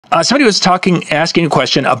Somebody was asking a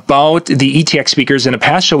question about the ETX speakers. In a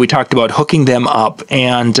past show, we talked about hooking them up,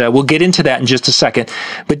 and we'll get into that in just a second.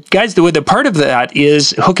 But guys, the part of that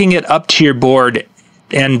is hooking it up to your board.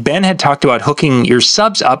 And Ben had talked about hooking your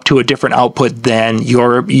subs up to a different output than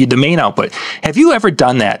the main output. Have you ever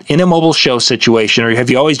done that in a mobile show situation, or have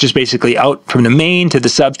you always just basically out from the main to the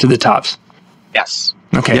subs to the tops? Yes.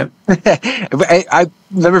 Okay. Yep. I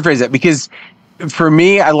let me rephrase that, because for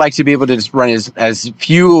me, I like to be able to just run as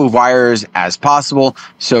few wires as possible.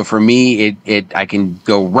 So for me, I can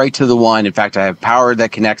go right to the one. In fact, I have power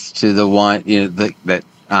that connects to the one, what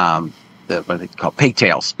are they called,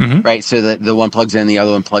 pigtails, right? So that the one plugs in, the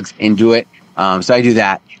other one plugs into it. So I do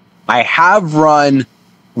that. I have run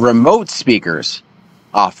remote speakers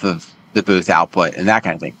off of the booth output and that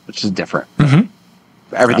kind of thing, which is different.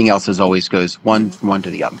 Everything else always goes one from one to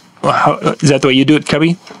the other. Well, is that the way you do it,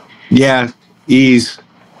 Cubbie? Yeah, easy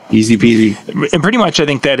peasy. And pretty much, I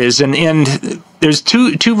think that is. And there's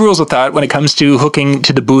two rules of thought when it comes to hooking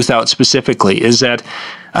to the booth out specifically, is that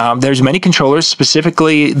there's many controllers.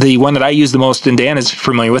 Specifically, the one that I use the most and Dan is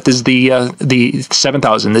familiar with is the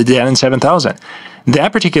 7000, the Denon 7000.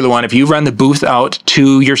 That particular one, if you run the booth out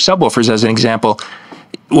to your subwoofers, as an example,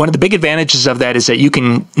 one of the big advantages of that is that you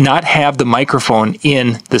can not have the microphone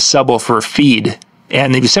in the subwoofer feed.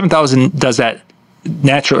 And the 7000 does that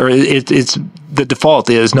natural, or it's the default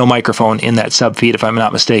is no microphone in that sub feed, if I'm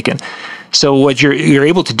not mistaken. So what you're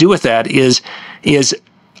able to do with that is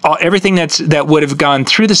everything that would have gone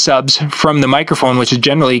through the subs from the microphone, which is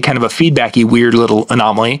generally kind of a feedbacky weird little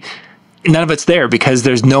anomaly, none of it's there because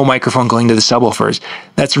there's no microphone going to the subwoofers.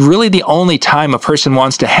 That's really the only time a person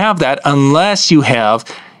wants to have that, unless you have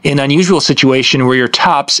an unusual situation where your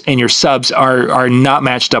tops and your subs are not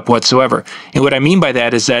matched up whatsoever. And what I mean by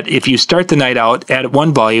that is that if you start the night out at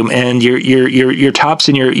one volume and your tops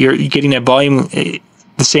and you're getting that volume the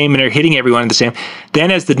same and they're hitting everyone the same,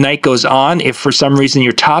 then as the night goes on, if for some reason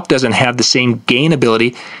your top doesn't have the same gain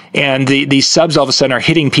ability and the subs all of a sudden are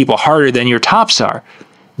hitting people harder than your tops are,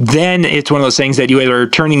 then it's one of those things that you either are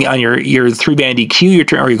turning on your 3-band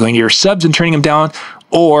EQ, or you're going to your subs and turning them down,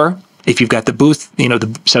 or if you've got the booth,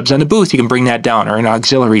 the subs on the booth, you can bring that down, or an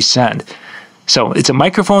auxiliary send. So it's a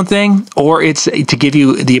microphone thing, or it's to give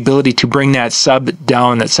you the ability to bring that sub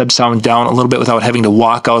down, that sub sound down a little bit without having to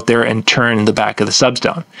walk out there and turn the back of the subs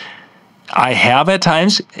down. I have at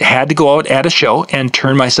times had to go out at a show and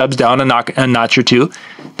turn my subs down a notch or two,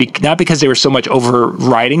 not because they were so much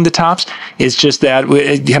overriding the tops. It's just that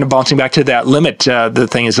kind of bouncing back to that limit. The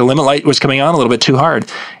thing is, the limit light was coming on a little bit too hard,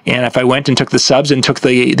 and if I went and took the subs and took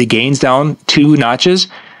the gains down 2 notches,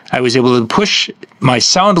 I was able to push my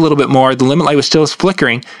sound a little bit more. The limit light was still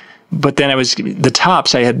flickering, but then the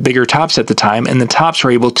tops. I had bigger tops at the time, and the tops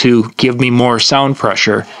were able to give me more sound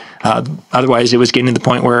pressure. Otherwise, it was getting to the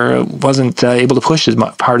point where I wasn't able to push as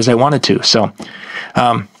hard as I wanted to. So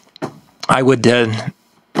I would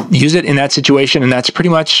use it in that situation, and that's pretty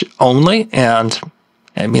much only. And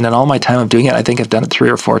I mean, in all my time of doing it, I think I've done it 3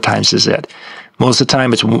 or 4 times is it. Most of the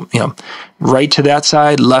time, it's right to that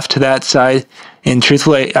side, left to that side. And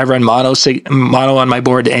truthfully, I run mono on my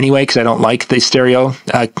board anyway because I don't like the stereo.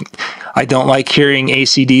 I don't like hearing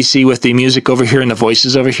AC/DC with the music over here and the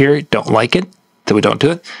voices over here. Don't like it, so we don't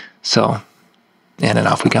do it. So, and then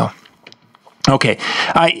off we go. Okay,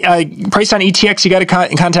 priced on ETX, you got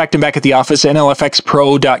to contact them back at the office,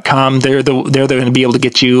 nlfxpro.com. They're going to be able to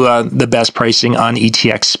get you the best pricing on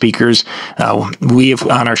ETX speakers.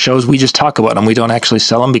 On our shows, we just talk about them. We don't actually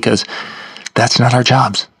sell them because that's not our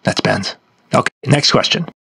jobs. That's Ben's. Okay, next question.